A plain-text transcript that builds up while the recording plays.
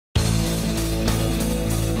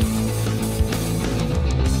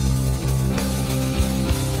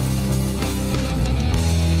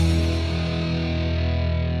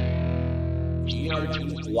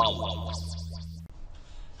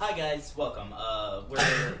Hi guys, welcome.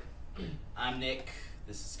 I'm Nick.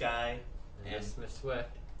 This is Sky, And this is Miss Swift.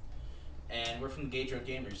 and we're from the Gage Road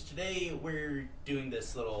Gamers. Today we're doing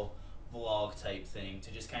this little vlog type thing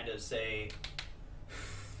to just kind of say,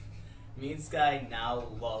 me and Sky now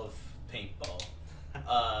love paintball.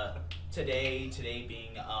 Today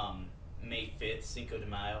being May 5th, Cinco de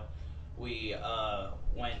Mayo, we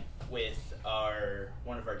went with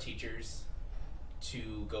one of our teachers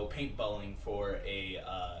to go paintballing for a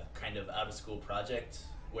kind of out of school project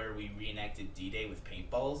where we reenacted D-Day with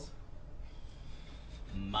paintballs.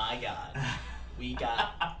 My God, we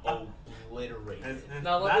got obliterated.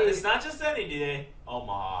 It's not just any D-Day,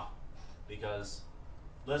 Omaha, because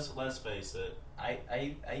let's face it.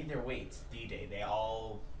 I either way, it's D-Day. They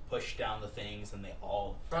all push down the things and they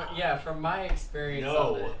all From my experience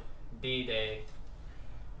on the D-Day,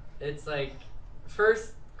 it's like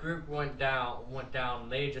first group went down,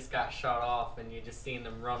 they just got shot off, and you just seen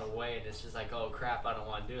them run away, and it's just like, oh crap, I don't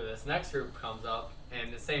want to do this. Next group comes up,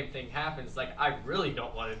 and the same thing happens. Like, I really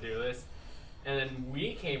don't want to do this. And then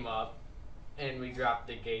we came up, and we dropped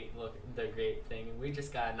the gate thing, and we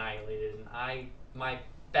just got annihilated. And my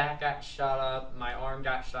back got shot up, my arm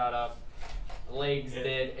got shot up, legs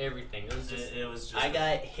did everything. It was just. I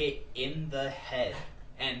got hit in the head,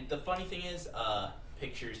 and the funny thing is,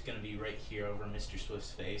 picture's gonna be right here over Mr. Swift's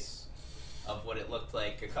face of what it looked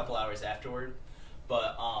like a couple hours afterward.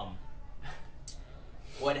 But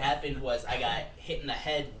what happened was I got hit in the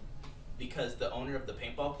head because the owner of the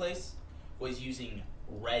paintball place was using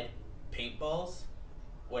red paintballs,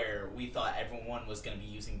 where we thought everyone was gonna be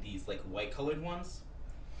using these like white colored ones.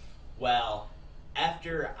 Well,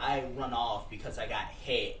 after I run off because I got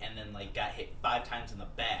hit and then like got hit 5 times in the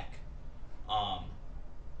back,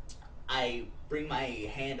 I bring my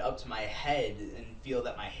hand up to my head and feel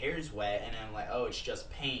that my hair's wet, and I'm like, oh, it's just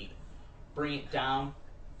paint. Bring it down,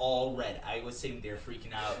 all red. I was sitting there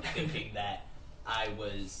freaking out, thinking that I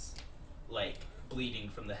was like bleeding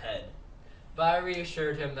from the head. But I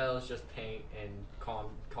reassured him that it was just paint and calmed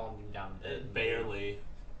him down a bit. Barely.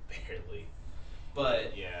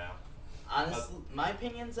 But yeah. Honestly, my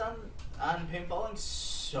opinions on paintballing,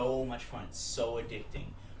 so much fun, it's so addicting.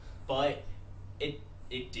 But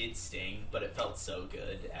it did sting, but it felt so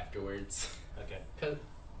good afterwards. Okay.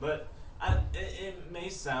 But it may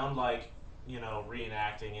sound like,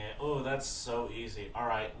 reenacting it. Oh, that's so easy. All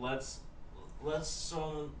right, let's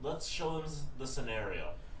show them the scenario.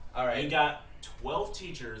 All right. You got 12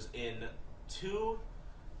 teachers in 2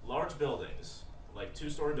 large buildings, like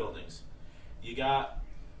 2-story buildings.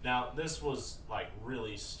 Now this was like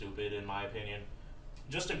really stupid in my opinion.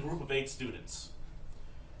 Just a group of 8 students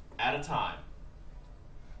at a time.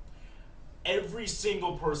 Every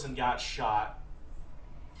single person got shot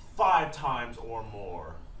 5 times or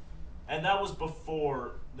more. And that was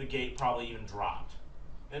before the gate probably even dropped.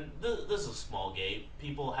 And this is a small gate.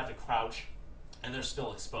 People have to crouch, and they're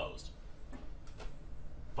still exposed.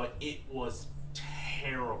 But it was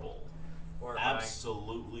terrible.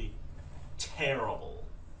 Absolutely terrible.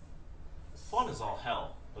 Fun as all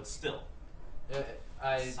hell, but still.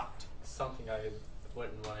 Sucked. Something I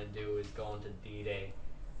wouldn't want to do is go into D-Day.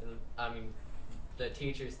 And I mean, the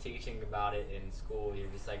teachers teaching about it in school, you're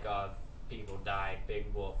just like, oh, people died,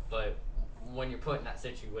 big whoop. But when you're put in that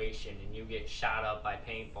situation and you get shot up by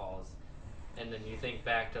paintballs, and then you think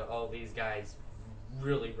back to, oh, these guys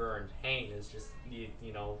really burned. Pain is just, you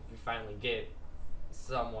finally get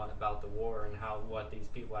somewhat about the war and what these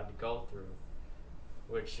people had to go through,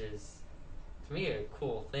 which is, to me, a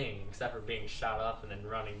cool thing, except for being shot up and then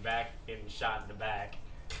running back, getting shot in the back.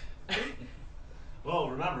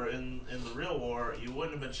 Well, remember, in the real war, you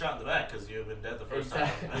wouldn't have been shot in the back because you had been dead the first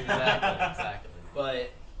time. Exactly.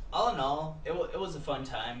 But all in all, it was a fun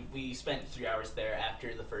time. We spent 3 hours there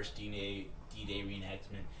after the first D-Day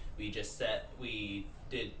reenactment. We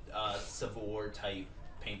did Civil War type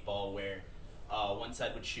paintball where one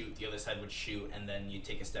side would shoot, the other side would shoot, and then you'd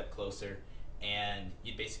take a step closer, and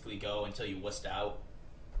you'd basically go until you wussed out.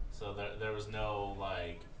 So there was no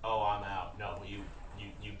like, oh, I'm out. No, you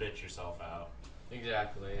bit yourself out.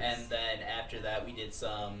 Exactly. And then after that, we did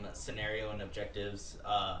some scenario and objectives.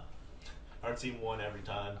 Our team won every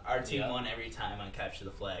time. Our team won every time on Capture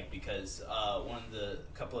the Flag because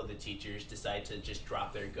couple of the teachers decided to just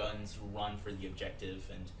drop their guns, run for the objective,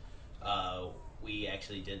 and we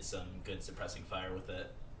actually did some good suppressing fire with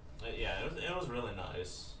it. It was really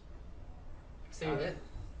nice. See,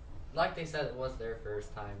 like they said, it was their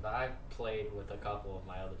first time, but I played with a couple of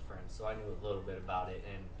my other friends, so I knew a little bit about it.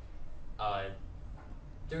 And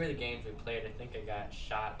through the games we played, I think I got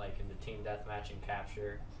shot like in the team deathmatch and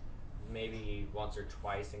capture maybe once or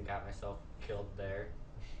twice and got myself killed there.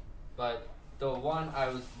 But the one I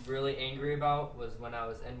was really angry about was when I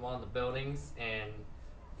was in one of the buildings and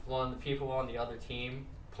one of the people on the other team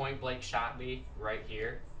point blank shot me right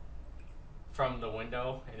here from the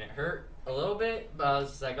window, and it hurt a little bit, but I was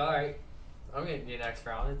just like, all right, I'm gonna do next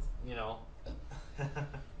round. It's, you know.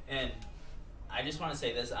 And I just want to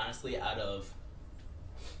say this honestly, out of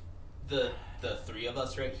the three of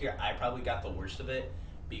us right here, I probably got the worst of it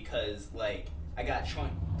because like I got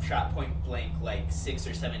shot point blank like 6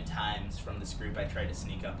 or 7 times from this group I tried to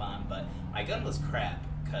sneak up on, but my gun was crap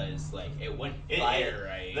because like it wouldn't fire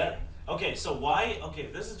right. Okay, so why? Okay,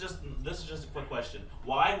 this is just a quick question.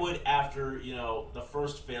 Why would after the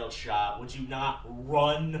first failed shot would you not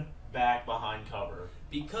run back behind cover?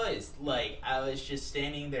 Because like I was just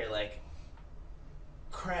standing there like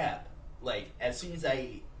crap. Like as soon as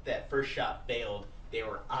that first shot failed, they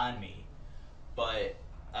were on me. But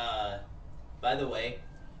by the way,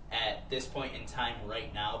 at this point in time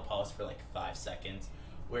right now, pause for like 5 seconds.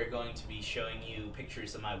 We're going to be showing you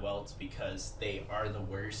pictures of my welts because they are the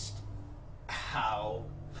worst. How?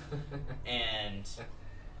 And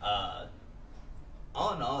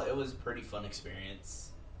all in all, it was a pretty fun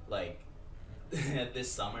experience. Like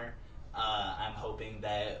this summer, I'm hoping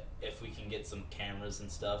that if we can get some cameras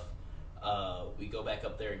and stuff, we go back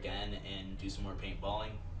up there again and do some more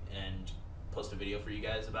paintballing and post a video for you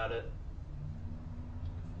guys about it.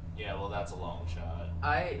 Yeah, well, that's a long shot.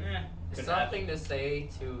 Something to say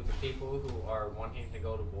to the people who are wanting to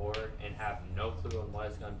go to war and have no clue on what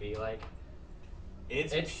it's going to be like.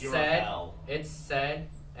 It's pure said, hell. It's said,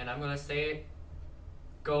 and I'm going to say it,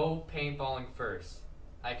 go paintballing first.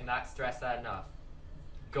 I cannot stress that enough.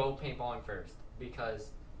 Go paintballing first, because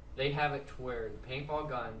they have it to where the paintball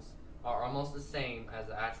guns are almost the same as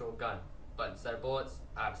the actual gun, but instead of bullets,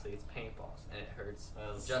 obviously it's paintballs, and it hurts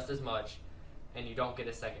just as much, and you don't get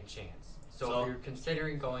a second chance. So if you're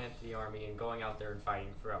considering going into the Army and going out there and fighting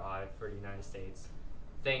for the United States,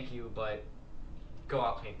 thank you, but go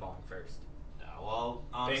out paintballing first. Well,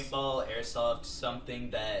 paintball, airsoft, something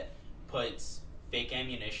that puts fake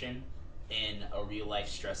ammunition in a real life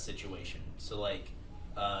stress situation. So like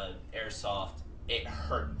airsoft, it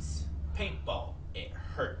hurts. Paintball, it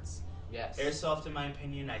hurts. Yes. Airsoft, in my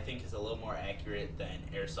opinion, I think is a little more accurate than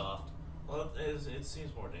airsoft. Well, it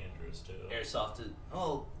seems more dangerous too. Airsoft is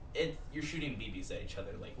you're shooting BBs at each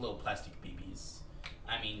other, like little plastic BBs.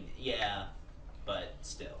 I mean, yeah, but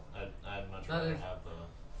still, I'd much rather have the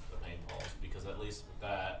paintballs because at least with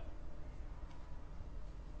that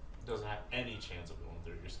doesn't have any chance of going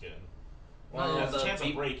through your skin. Well, it has a chance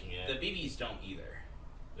of breaking it. The BBs don't either.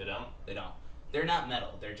 They don't? They don't. They're not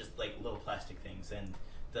metal. They're just like little plastic things, and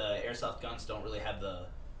the airsoft guns don't really have the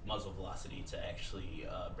muzzle velocity to actually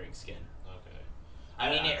break skin. Okay.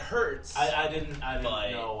 I mean, it hurts. I didn't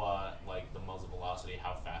know like the muzzle velocity,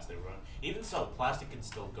 how fast they run. Even so, plastic can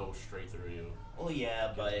still go straight through you. Well,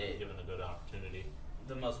 yeah, but given a good opportunity,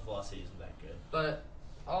 the muzzle velocity isn't that good. But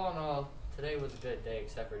all in all, today was a good day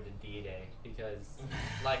except for the D-Day because,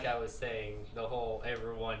 like I was saying,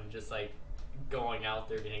 everyone just like going out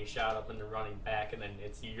there getting shot up and then running back, and then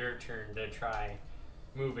it's your turn to try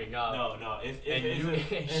moving up. No. If you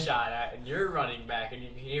get shot at, and you're running back, and you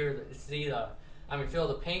can feel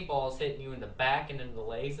the paintballs hitting you in the back and in the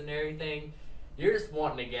legs and everything. You're just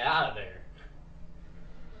wanting to get out of there.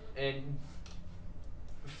 And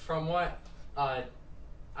from what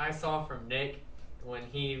I saw from Nick when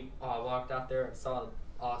he walked out there and saw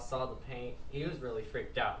the paint, he was really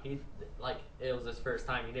freaked out. It was his first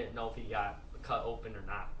time. He didn't know if he got cut open or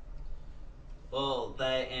not. Well,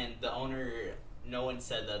 that and the owner. No one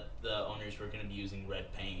said that the owners were going to be using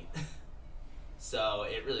red paint, so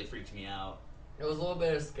it really freaked me out. It was a little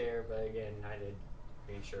bit of scare, but again, I did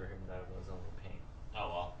reassure him that it was only paint. Oh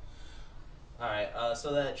well. All right,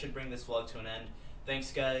 so that should bring this vlog to an end.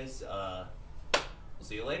 Thanks, guys. We'll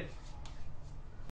see you later.